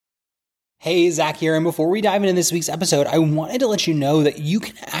Hey, Zach here, and before we dive into this week's episode, I wanted to let you know that you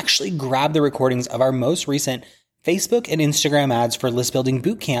can actually grab the recordings of our most recent Facebook and Instagram ads for List Building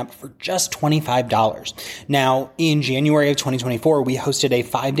Bootcamp for just $25. Now, in January of 2024, we hosted a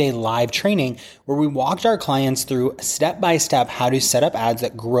 5-day live training where we walked our clients through step-by-step how to set up ads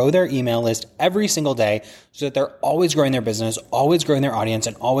that grow their email list every single day so that they're always growing their business, always growing their audience,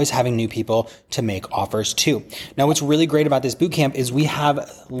 and always having new people to make offers to. Now, what's really great about this bootcamp is we have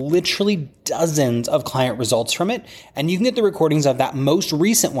literally dozens of client results from it, and you can get the recordings of that most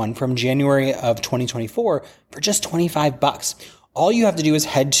recent one from January of 2024 for just $25. All you have to do is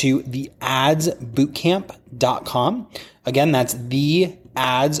head to theadsbootcamp.com. Again, that's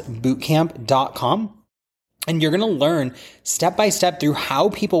theadsbootcamp.com. And you're going to learn step by step through how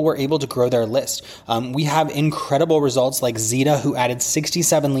people were able to grow their list. We have incredible results like Zeta, who added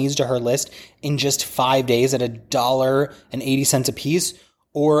 67 leads to her list in just 5 days at $1.80 a piece.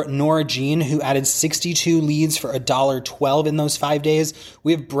 Or Nora Jean, who added 62 leads for $1.12 in those 5 days.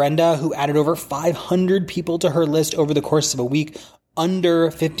 We have Brenda, who added over 500 people to her list over the course of a week,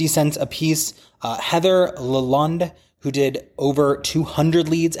 under 50 cents a piece. Heather Lalonde, who did over 200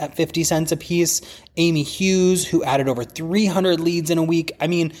 leads at 50 cents a piece. Amy Hughes, who added over 300 leads in a week. I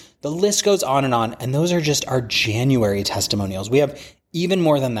mean, the list goes on. And those are just our January testimonials. We have even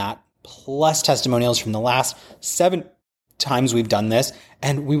more than that, plus testimonials from the last 7 times we've done this,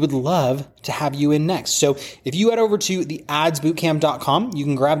 and we would love to have you in next. So if you head over to theadsbootcamp.com, you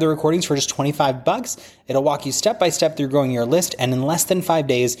can grab the recordings for just $25. It'll walk you step by step through growing your list, and in less than 5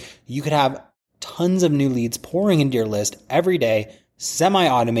 days, you could have tons of new leads pouring into your list every day,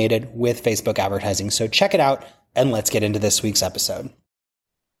 semi-automated with Facebook advertising. So check it out, and let's get into this week's episode.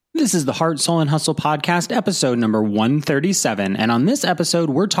 This is the Heart, Soul, and Hustle podcast, episode number 137. And on this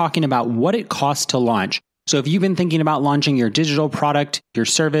episode, we're talking about what it costs to launch. So if you've been thinking about launching your digital product, your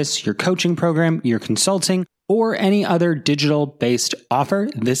service, your coaching program, your consulting, or any other digital-based offer,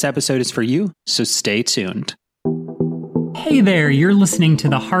 this episode is for you, so stay tuned. Hey there, you're listening to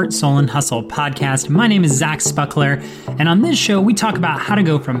the Heart, Soul, and Hustle podcast. My name is Zach Spuckler, and on this show, we talk about how to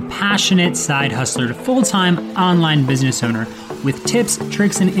go from passionate side hustler to full-time online business owner with tips,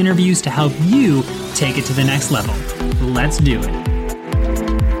 tricks, and interviews to help you take it to the next level. Let's do it.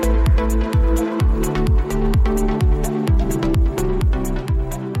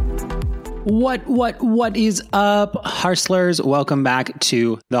 What is up, hustlers? Welcome back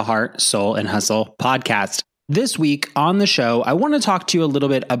to the Heart, Soul, and Hustle podcast. This week on the show, I want to talk to you a little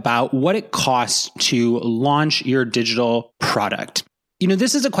bit about what it costs to launch your digital product. You know,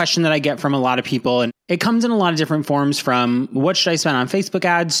 this is a question that I get from a lot of people, and it comes in a lot of different forms, from what should I spend on Facebook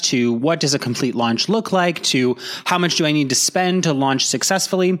ads to what does a complete launch look like to how much do I need to spend to launch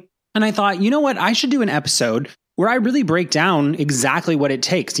successfully. And I thought, you know what, I should do an episode where I really break down exactly what it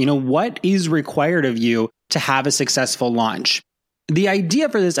takes. You know, what is required of you to have a successful launch? The idea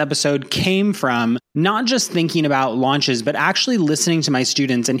for this episode came from not just thinking about launches, but actually listening to my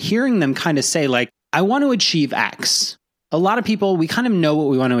students and hearing them kind of say, like, I want to achieve X. A lot of people, we kind of know what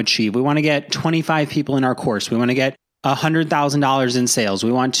we want to achieve. We want to get 25 people in our course. We want to get $100,000 in sales.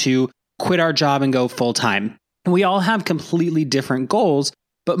 We want to quit our job and go full time. We all have completely different goals,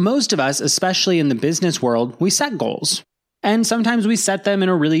 but most of us, especially in the business world, we set goals. And sometimes we set them in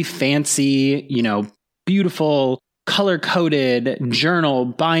a really fancy, beautiful, color-coded journal,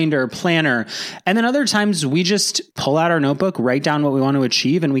 binder, planner. And then other times we just pull out our notebook, write down what we want to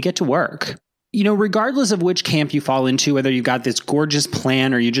achieve, and we get to work. You know, regardless of which camp you fall into, whether you've got this gorgeous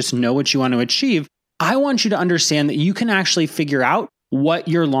plan or you just know what you want to achieve, I want you to understand that you can actually figure out what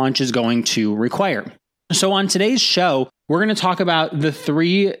your launch is going to require. So on today's show, we're going to talk about the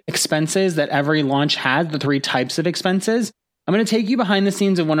 3 expenses that every launch has, the 3 types of expenses. I'm going to take you behind the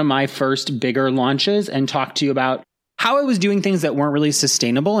scenes of one of my first bigger launches and talk to you about how I was doing things that weren't really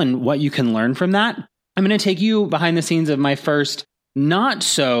sustainable and what you can learn from that. I'm going to take you behind the scenes of my first not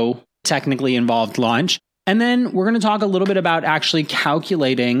so technically involved launch. And then we're going to talk a little bit about actually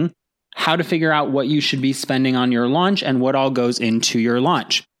calculating how to figure out what you should be spending on your launch and what all goes into your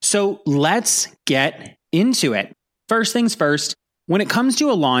launch. So let's get into it. First things first, when it comes to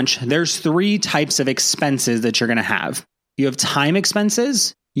a launch, there's 3 types of expenses that you're going to have. You have time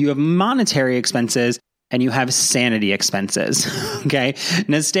expenses, you have monetary expenses, and you have sanity expenses. Okay.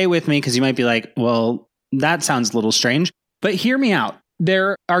 Now stay with me because you might be like, well, that sounds a little strange, but hear me out.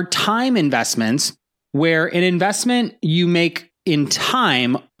 There are time investments where an investment you make in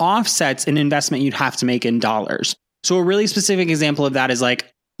time offsets an investment you'd have to make in dollars. So a really specific example of that is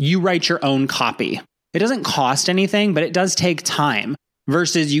like you write your own copy. It doesn't cost anything, but it does take time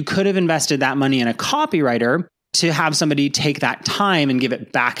versus you could have invested that money in a copywriter to have somebody take that time and give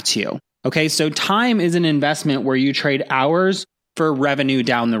it back to you. Okay, so time is an investment where you trade hours for revenue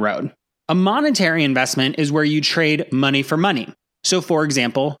down the road. A monetary investment is where you trade money for money. So for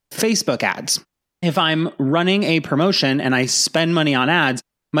example, Facebook ads. If I'm running a promotion and I spend money on ads,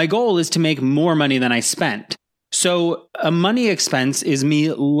 my goal is to make more money than I spent. So a money expense is me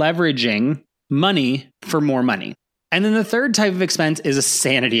leveraging money for more money. And then the third type of expense is a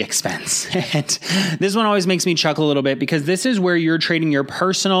sanity expense. And this one always makes me chuckle a little bit because this is where you're trading your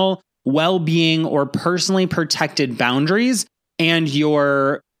personal well-being or personally protected boundaries and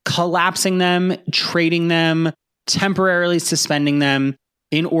you're collapsing them, trading them, temporarily suspending them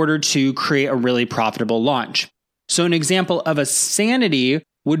in order to create a really profitable launch. So an example of a sanity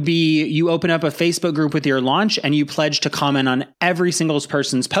would be you open up a Facebook group with your launch and you pledge to comment on every single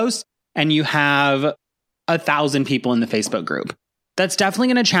person's post and you have 1,000 people in the Facebook group. That's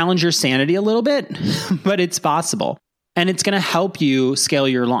definitely going to challenge your sanity a little bit, but it's possible. And it's going to help you scale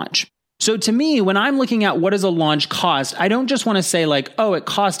your launch. So to me, when I'm looking at what does a launch cost, I don't just want to say like, oh, it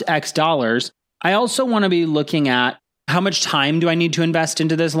cost X dollars. I also want to be looking at how much time do I need to invest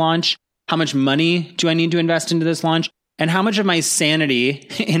into this launch? How much money do I need to invest into this launch? And how much of my sanity,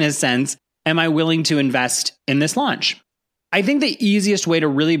 in a sense, am I willing to invest in this launch? I think the easiest way to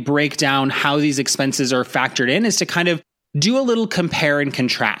really break down how these expenses are factored in is to kind of do a little compare and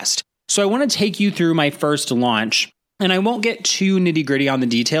contrast. So I want to take you through my first launch, and I won't get too nitty gritty on the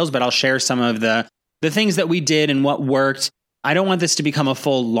details, but I'll share some of the things that we did and what worked. I don't want this to become a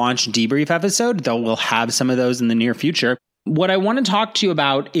full launch debrief episode, though we'll have some of those in the near future. What I want to talk to you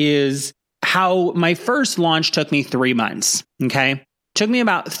about is how my first launch took me 3 months. Okay. Took me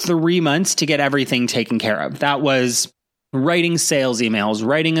about 3 months to get everything taken care of. That was writing sales emails,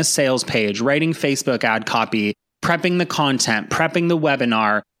 writing a sales page, writing Facebook ad copy, prepping the content, prepping the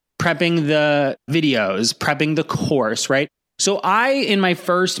webinar, prepping the videos, prepping the course, right? So in my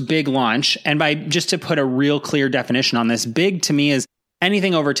first big launch, and by just to put a real clear definition on this, big to me is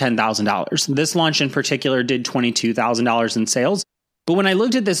anything over $10,000. This launch in particular did $22,000 in sales. But when I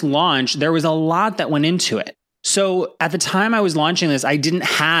looked at this launch, there was a lot that went into it. So at the time I was launching this, I didn't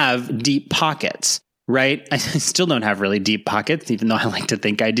have deep pockets, right? I still don't have really deep pockets, even though I like to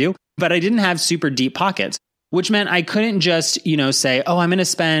think I do, but I didn't have super deep pockets, which meant I couldn't just, say, oh, I'm going to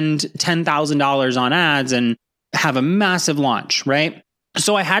spend $10,000 on ads and have a massive launch, right?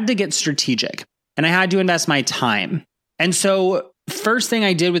 So I had to get strategic and I had to invest my time. And so first thing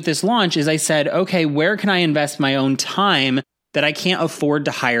I did with this launch is I said, okay, where can I invest my own time that I can't afford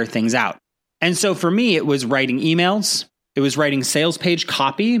to hire things out? And so for me, it was writing emails. It was writing sales page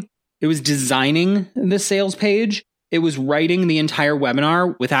copy. It was designing the sales page. It was writing the entire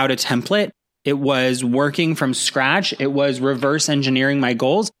webinar without a template. It was working from scratch. It was reverse engineering my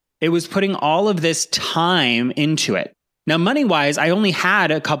goals. It was putting all of this time into it. Now, money-wise, I only had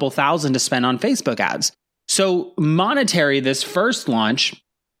a couple thousand to spend on Facebook ads. So monetary, this first launch,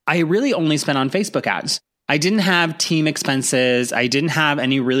 I really only spent on Facebook ads. I didn't have team expenses. I didn't have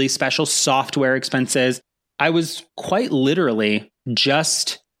any really special software expenses. I was quite literally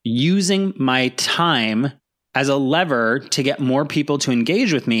just using my time as a lever to get more people to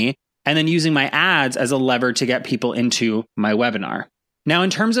engage with me, and then using my ads as a lever to get people into my webinar. Now,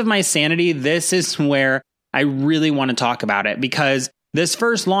 in terms of my sanity, this is where I really want to talk about it, because this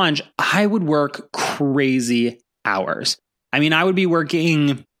first launch, I would work crazy hours. I mean, I would be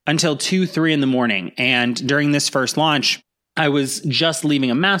working until 2, 3 in the morning. And during this first launch, I was just leaving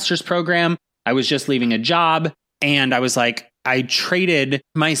a master's program. I was just leaving a job. And I was like, I traded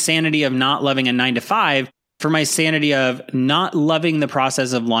my sanity of not loving a 9-to-5 for my sanity of not loving the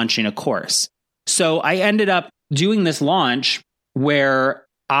process of launching a course. So I ended up doing this launch where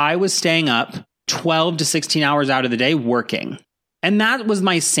I was staying up 12 to 16 hours out of the day working. And that was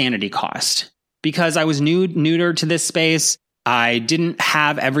my sanity cost because I was neuter to this space. I didn't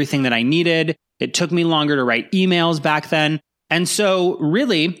have everything that I needed. It took me longer to write emails back then. And so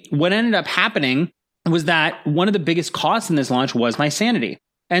really what ended up happening was that one of the biggest costs in this launch was my sanity.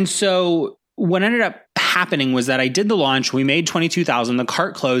 And so what ended up happening was that I did the launch. We made $22,000. The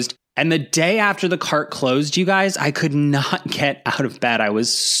cart closed. And the day after the cart closed, you guys, I could not get out of bed. I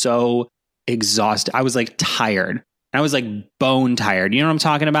was so exhausted. I was like tired. I was like bone tired. You know what I'm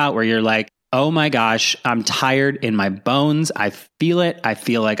talking about? Where you're like, oh my gosh, I'm tired in my bones. I feel it. I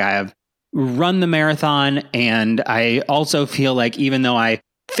feel like I have run the marathon. And I also feel like even though I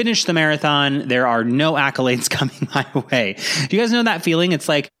finished the marathon, there are no accolades coming my way. Do you guys know that feeling? It's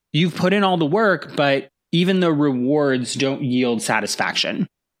like you've put in all the work, but even the rewards don't yield satisfaction.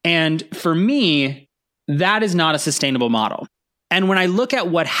 And for me, that is not a sustainable model. And when I look at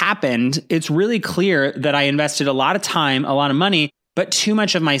what happened, it's really clear that I invested a lot of time, a lot of money but too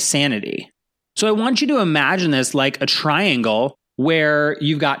much of my sanity. So I want you to imagine this like a triangle where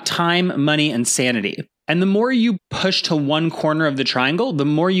you've got time, money, and sanity. And the more you push to one corner of the triangle, the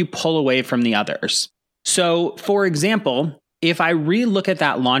more you pull away from the others. So for example, if I re-look at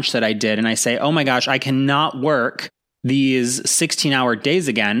that launch that I did and I say, oh my gosh, I cannot work these 16-hour days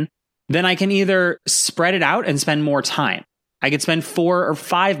again, then I can either spread it out and spend more time. I could spend 4 or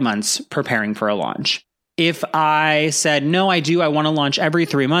 5 months preparing for a launch. If I said, no, I want to launch every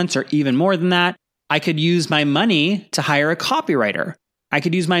 3 months or even more than that, I could use my money to hire a copywriter. I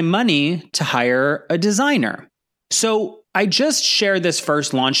could use my money to hire a designer. So I just shared this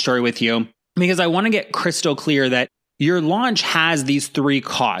first launch story with you because I want to get crystal clear that your launch has these 3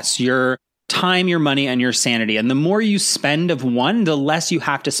 costs: your time, your money, and your sanity. And the more you spend of one, the less you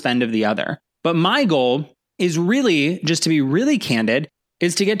have to spend of the other. But my goal is really, just to be really candid,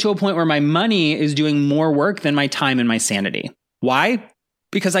 is to get to a point where my money is doing more work than my time and my sanity. Why?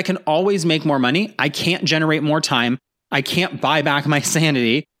 Because I can always make more money. I can't generate more time. I can't buy back my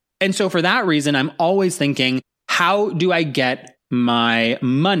sanity. And so for that reason, I'm always thinking, how do I get my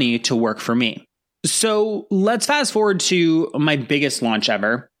money to work for me? So let's fast forward to my biggest launch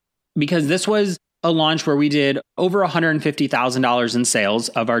ever, because this was a launch where we did over $150,000 in sales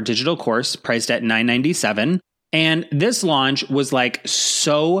of our digital course priced at $997. And this launch was like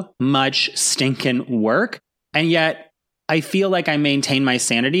so much stinking work. And yet I feel like I maintained my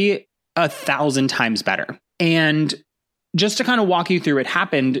sanity 1,000 times better. And just to kind of walk you through what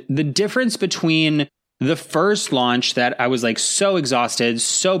happened, the difference between the first launch that I was like so exhausted,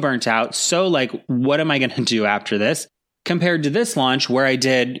 so burnt out, so like, what am I going to do after this? Compared to this launch where I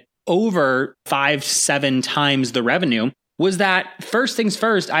did over 5-7 times the revenue, was that first things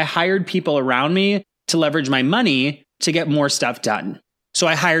first, I hired people around me to leverage my money to get more stuff done. So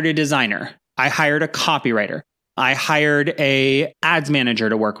I hired a designer. I hired a copywriter. I hired a ads manager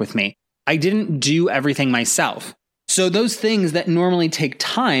to work with me. I didn't do everything myself. So those things that normally take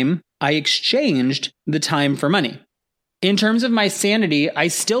time, I exchanged the time for money. In terms of my sanity, I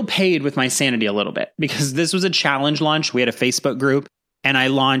still paid with my sanity a little bit because this was a challenge launch. We had a Facebook group and I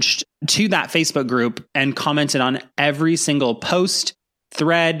launched to that Facebook group and commented on every single post,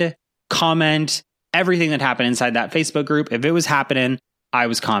 thread, comment, everything that happened inside that Facebook group. If it was happening, I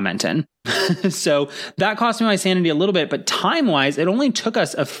was commenting. So that cost me my sanity a little bit, but time-wise, it only took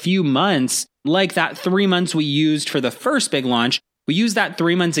us a few months, like that 3 months we used for the first big launch. We used that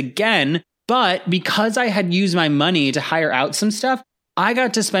 3 months again, but because I had used my money to hire out some stuff, I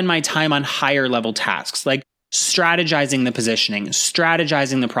got to spend my time on higher level tasks, like strategizing the positioning,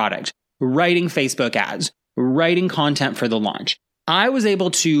 strategizing the product, writing Facebook ads, writing content for the launch. I was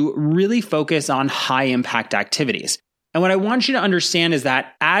able to really focus on high impact activities. And what I want you to understand is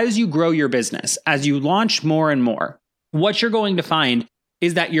that as you grow your business, as you launch more and more, what you're going to find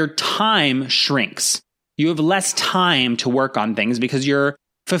is that your time shrinks. You have less time to work on things because you're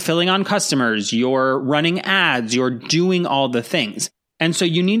fulfilling on customers, you're running ads, you're doing all the things. And so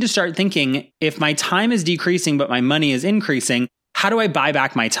you need to start thinking, if my time is decreasing, but my money is increasing, how do I buy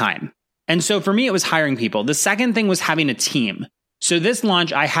back my time? And so for me, it was hiring people. The second thing was having a team. So this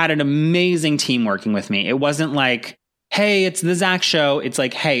launch, I had an amazing team working with me. It wasn't like, hey, it's the Zach show. It's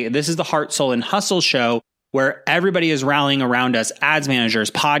like, hey, this is the Heart, Soul, and Hustle show where everybody is rallying around us: ads managers,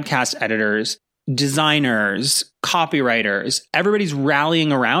 podcast editors, designers, copywriters. Everybody's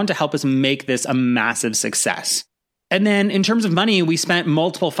rallying around to help us make this a massive success. And then in terms of money, we spent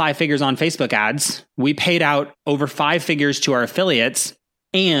multiple 5 figures on Facebook ads. We paid out over 5 figures to our affiliates,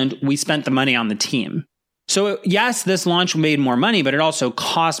 and we spent the money on the team. So yes, this launch made more money, but it also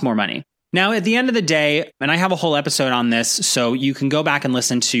cost more money. Now, at the end of the day, and I have a whole episode on this, so you can go back and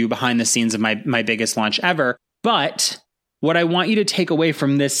listen to behind the scenes of my biggest launch ever. But what I want you to take away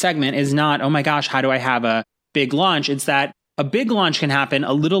from this segment is not, oh my gosh, how do I have a big launch? It's that a big launch can happen,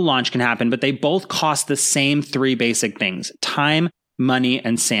 a little launch can happen, but they both cost the same 3 basic things: time, money,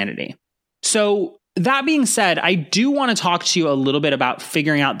 and sanity. So that being said, I do want to talk to you a little bit about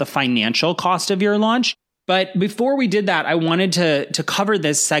figuring out the financial cost of your launch. But before we did that, I wanted to cover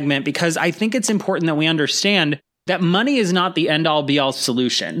this segment because I think it's important that we understand that money is not the end-all be-all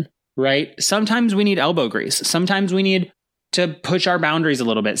solution, right? Sometimes we need elbow grease. Sometimes we need to push our boundaries a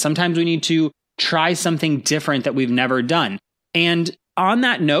little bit. Sometimes we need to try something different that we've never done. And on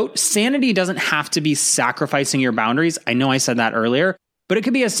that note, sanity doesn't have to be sacrificing your boundaries. I know I said that earlier, but it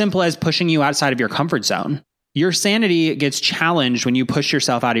could be as simple as pushing you outside of your comfort zone. Your sanity gets challenged when you push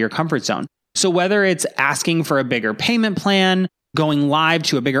yourself out of your comfort zone. So whether it's asking for a bigger payment plan, going live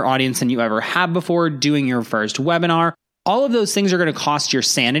to a bigger audience than you ever have before, doing your first webinar, all of those things are going to cost your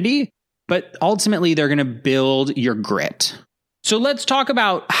sanity, but ultimately they're going to build your grit. So let's talk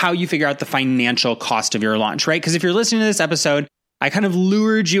about how you figure out the financial cost of your launch, right? Because if you're listening to this episode, I kind of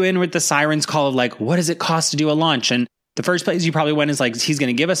lured you in with the sirens call of like, what does it cost to do a launch? And the first place you probably went is like, he's going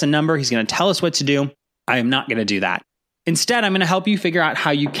to give us a number. He's going to tell us what to do. I am not going to do that. Instead, I'm going to help you figure out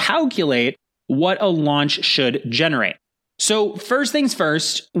how you calculate what a launch should generate. So first things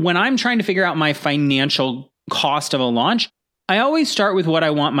first, when I'm trying to figure out my financial cost of a launch, I always start with what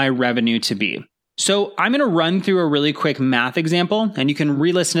I want my revenue to be. So I'm going to run through a really quick math example, and you can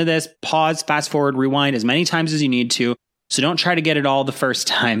re-listen to this, pause, fast forward, rewind as many times as you need to. So don't try to get it all the first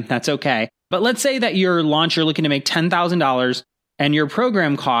time. That's okay. But let's say that your launch, you're looking to make $10,000 and your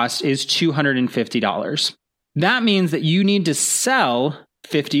program cost is $250. That means that you need to sell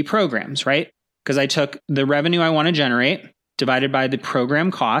 50 programs, right? Because I took the revenue I want to generate divided by the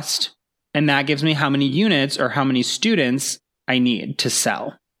program cost, and that gives me how many units or how many students I need to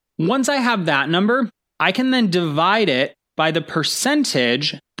sell. Once I have that number, I can then divide it by the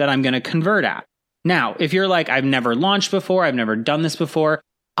percentage that I'm going to convert at. Now, if you're like, I've never launched before, I've never done this before,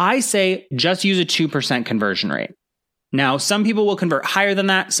 I say just use a 2% conversion rate. Now, some people will convert higher than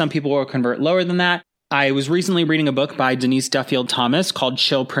that. Some people will convert lower than that. I was recently reading a book by Denise Duffield Thomas called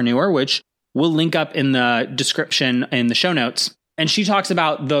Chillpreneur, which we'll link up in the description in the show notes. And she talks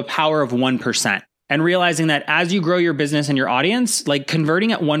about the power of 1%. And realizing that as you grow your business and your audience, like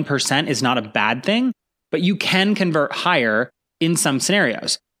converting at 1% is not a bad thing, but you can convert higher in some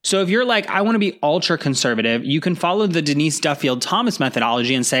scenarios. So if you're like, I want to be ultra conservative, you can follow the Denise Duffield Thomas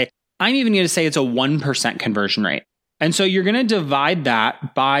methodology and say, I'm even going to say it's a 1% conversion rate. And so you're going to divide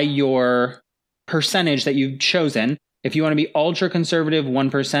that by your percentage that you've chosen. If you want to be ultra conservative,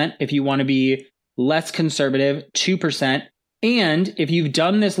 1%. If you want to be less conservative, 2%. And if you've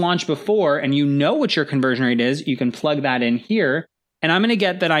done this launch before and you know what your conversion rate is, you can plug that in here. And I'm going to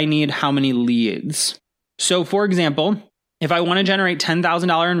get that I need how many leads. So for example, if I want to generate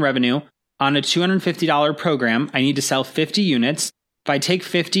 $10,000 in revenue on a $250 program, I need to sell 50 units. If I take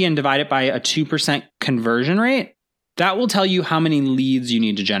 50 and divide it by a 2% conversion rate, that will tell you how many leads you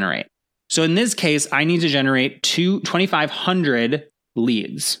need to generate. So in this case, I need to generate 2,500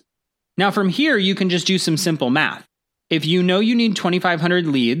 leads. Now from here, you can just do some simple math. If you know you need 2,500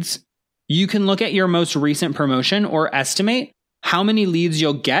 leads, you can look at your most recent promotion or estimate how many leads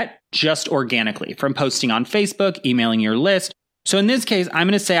you'll get just organically from posting on Facebook, emailing your list. So in this case, I'm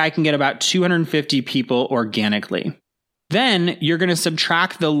going to say I can get about 250 people organically. Then you're going to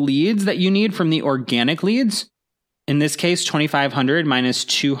subtract the leads that you need from the organic leads. In this case, 2,500 minus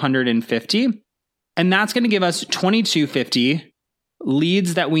 250. And that's going to give us 2,250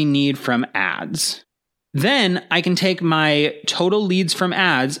 leads that we need from ads. Then I can take my total leads from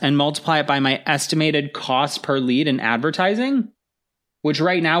ads and multiply it by my estimated cost per lead in advertising, which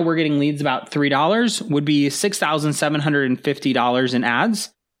right now we're getting leads about $3, would be $6,750 in ads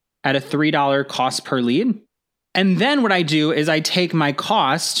at a $3 cost per lead. And then what I do is I take my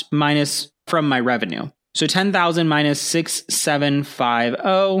cost minus from my revenue. So 10,000 minus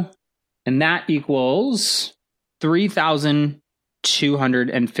 6,750, and that equals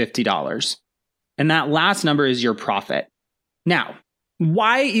 $3,250. And that last number is your profit. Now,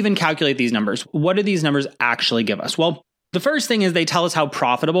 why even calculate these numbers? What do these numbers actually give us? Well, the first thing is they tell us how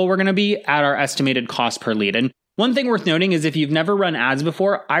profitable we're going to be at our estimated cost per lead. And one thing worth noting is if you've never run ads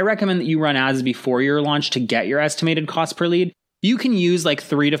before, I recommend that you run ads before your launch to get your estimated cost per lead. You can use like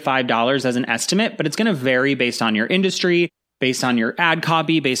 $3 to $5 as an estimate, but it's going to vary based on your industry, based on your ad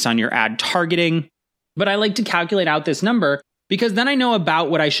copy, based on your ad targeting. But I like to calculate out this number because then I know about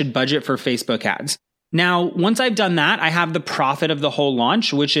what I should budget for Facebook ads. Now, once I've done that, I have the profit of the whole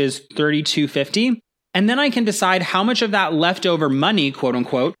launch, which is $3,250. And then I can decide how much of that leftover money, quote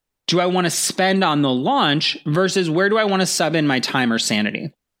unquote, do I want to spend on the launch versus where do I want to sub in my time or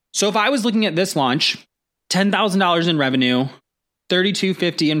sanity? So if I was looking at this launch, $10,000 in revenue,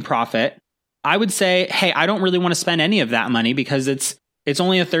 $3,250 in profit, I would say, hey, I don't really want to spend any of that money because it's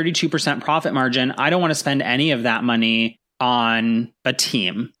only a 32% profit margin. I don't want to spend any of that money on a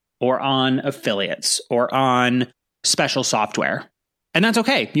team or on affiliates or on special software. And that's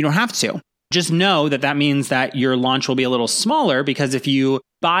okay. You don't have to. Just know that that means that your launch will be a little smaller because if you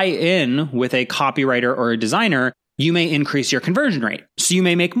buy in with a copywriter or a designer, you may increase your conversion rate. So you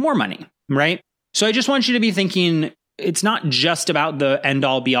may make more money, right? So I just want you to be thinking it's not just about the end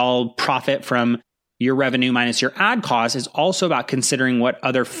all be all profit from your revenue minus your ad cost. It's also about considering what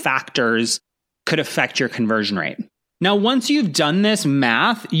other factors could affect your conversion rate. Now, once you've done this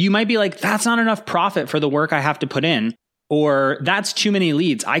math, you might be like, that's not enough profit for the work I have to put in, or that's too many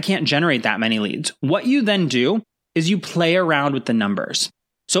leads. I can't generate that many leads. What you then do is you play around with the numbers.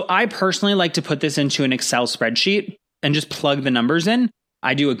 So I personally like to put this into an Excel spreadsheet. and just plug the numbers in.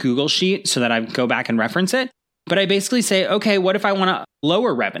 I do a Google sheet so that I go back and reference it. But I basically say, okay, what if I want to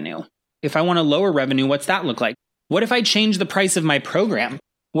lower revenue? If I want to lower revenue, what's that look like? What if I change the price of my program?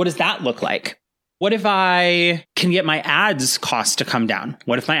 What does that look like? What if I can get my ads cost to come down?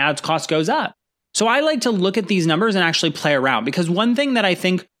 What if my ads cost goes up? So I like to look at these numbers and actually play around, because one thing that I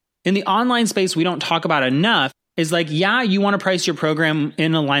think in the online space we don't talk about enough is like, yeah, you want to price your program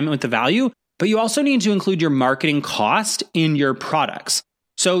in alignment with the value, but you also need to include your marketing cost in your products.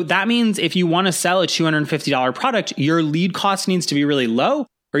 So that means if you want to sell a $250 product, your lead cost needs to be really low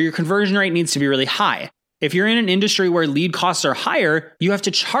or your conversion rate needs to be really high. If you're in an industry where lead costs are higher, you have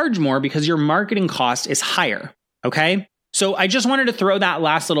to charge more because your marketing cost is higher. Okay. So I just wanted to throw that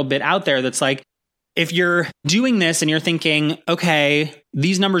last little bit out there. That's like, if you're doing this and you're thinking, okay,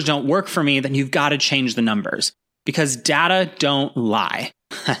 these numbers don't work for me, then you've got to change the numbers because data don't lie.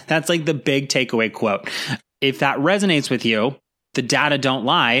 That's like the big takeaway quote. If that resonates with you, the data don't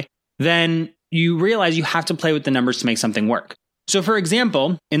lie, then you realize you have to play with the numbers to make something work. So for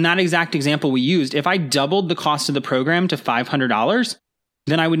example, in that exact example we used, if I doubled the cost of the program to $500,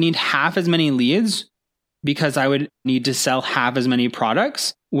 then I would need half as many leads because I would need to sell half as many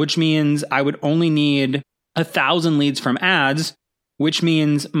products, which means I would only need 1,000 leads from ads, which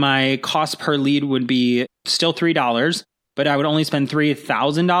means my cost per lead would be still $3, but I would only spend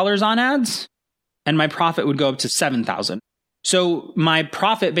 $3,000 on ads and my profit would go up to $7,000. So my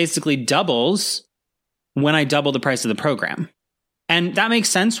profit basically doubles when I double the price of the program. And that makes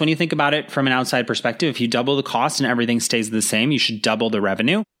sense when you think about it from an outside perspective. If you double the cost and everything stays the same, you should double the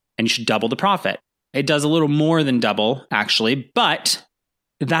revenue and you should double the profit. It does a little more than double, actually, but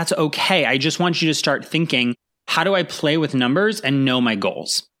that's okay. I just want you to start thinking, how do I play with numbers and know my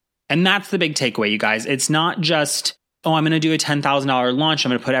goals? And that's the big takeaway, you guys. It's not just, oh, I'm going to do a $10,000 launch. I'm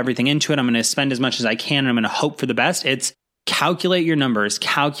going to put everything into it. I'm going to spend as much as I can. And I'm going to hope for the best. It's calculate your numbers,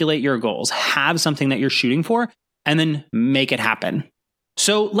 calculate your goals, have something that you're shooting for, and then make it happen.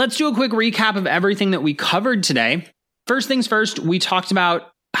 So let's do a quick recap of everything that we covered today. First things first, we talked about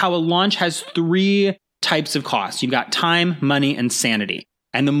how a launch has 3 types of costs. You've got time, money, and sanity.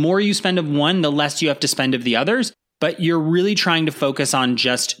 And the more you spend of one, the less you have to spend of the others. But you're really trying to focus on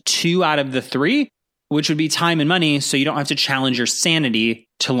just 2 out of the 3, which would be time and money, so you don't have to challenge your sanity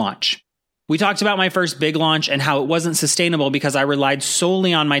to launch. We talked about my first big launch and how it wasn't sustainable because I relied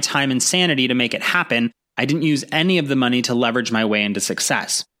solely on my time and sanity to make it happen. I didn't use any of the money to leverage my way into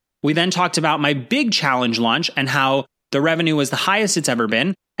success. We then talked about my big challenge launch and how the revenue was the highest it's ever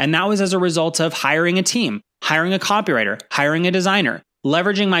been. And that was as a result of hiring a team, hiring a copywriter, hiring a designer,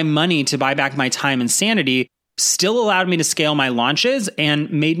 leveraging my money to buy back my time and sanity still allowed me to scale my launches and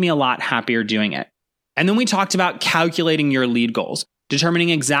made me a lot happier doing it. And then we talked about calculating your lead goals, determining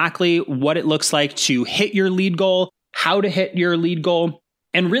exactly what it looks like to hit your lead goal, how to hit your lead goal.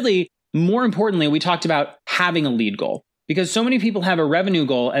 And really, more importantly, we talked about having a lead goal because so many people have a revenue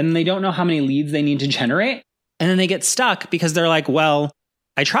goal and they don't know how many leads they need to generate. And then they get stuck because they're like, well,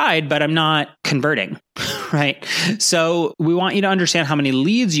 I tried, but I'm not converting, right? So we want you to understand how many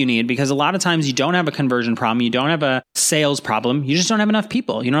leads you need because a lot of times you don't have a conversion problem. You don't have a sales problem. You just don't have enough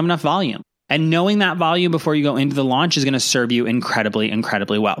people. You don't have enough volume. And knowing that volume before you go into the launch is going to serve you incredibly,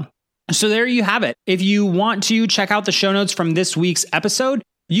 incredibly well. So there you have it. If you want to check out the show notes from this week's episode,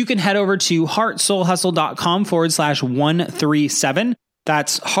 you can head over to heartsoulhustle.com/137.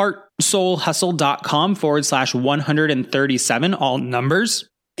 That's heartsoulhustle.com/137, all numbers.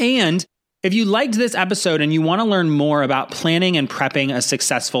 And if you liked this episode and you want to learn more about planning and prepping a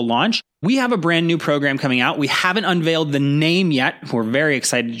successful launch, we have a brand new program coming out. We haven't unveiled the name yet. We're very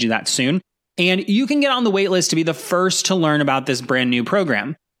excited to do that soon. And you can get on the waitlist to be the first to learn about this brand new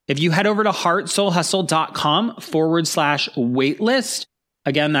program. If you head over to heartsoulhustle.com/waitlist,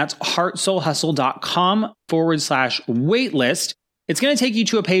 again, that's heartsoulhustle.com/waitlist. It's going to take you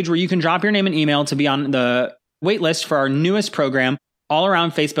to a page where you can drop your name and email to be on the waitlist for our newest program, all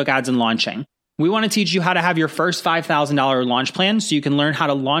around Facebook ads and launching. We want to teach you how to have your first $5,000 launch plan so you can learn how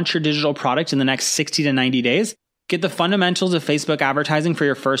to launch your digital product in the next 60 to 90 days, get the fundamentals of Facebook advertising for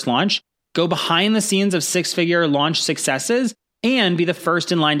your first launch, go behind the scenes of 6-figure launch successes, and be the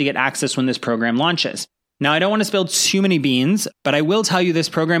first in line to get access when this program launches. Now, I don't want to spill too many beans, but I will tell you this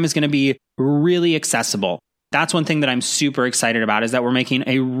program is going to be really accessible. That's one thing that I'm super excited about is that we're making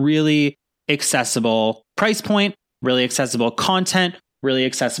a really accessible price point, really accessible content, really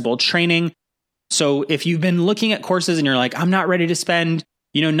accessible training. So if you've been looking at courses and you're like, I'm not ready to spend,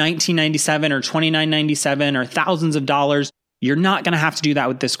 $19.97 or $29.97 or thousands of dollars, you're not going to have to do that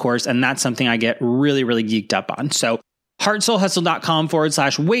with this course. And that's something I get really, really geeked up on. So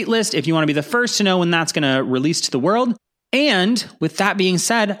heartsoulhustle.com/waitlist if you want to be the first to know when that's going to release to the world. And with that being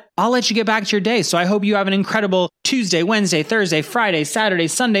said, I'll let you get back to your day. So I hope you have an incredible Tuesday, Wednesday, Thursday, Friday, Saturday,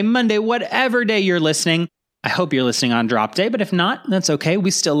 Sunday, Monday, whatever day you're listening. I hope you're listening on drop day, but if not, that's okay. We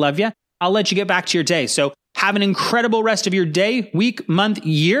still love you. I'll let you get back to your day. So have an incredible rest of your day, week, month,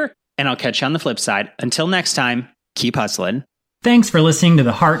 year, and I'll catch you on the flip side. Until next time, keep hustling. Thanks for listening to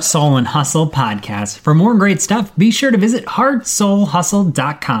the Heart, Soul, and Hustle podcast. For more great stuff, be sure to visit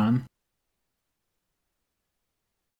heartsoulhustle.com.